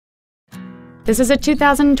This is a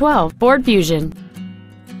 2012 Ford Fusion.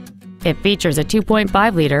 It features a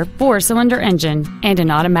 2.5-liter four-cylinder engine and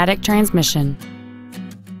an automatic transmission.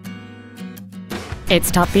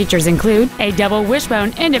 Its top features include a double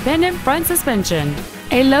wishbone independent front suspension,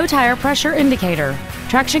 a low tire pressure indicator,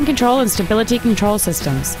 traction control and stability control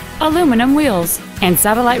systems, aluminum wheels, and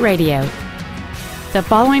satellite radio. The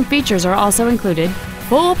following features are also included: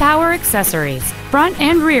 full power accessories, front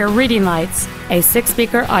and rear reading lights, a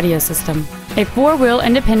 6-speaker audio system, a 4-wheel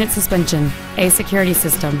independent suspension, a security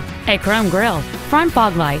system, a chrome grille, front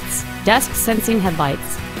fog lights, dusk sensing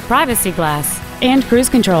headlights, privacy glass, and cruise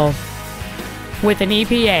control. With an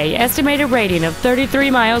EPA estimated rating of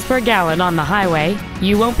 33 miles per gallon on the highway,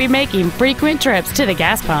 you won't be making frequent trips to the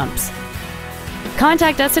gas pumps.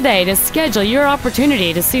 Contact us today to schedule your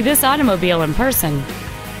opportunity to see this automobile in person.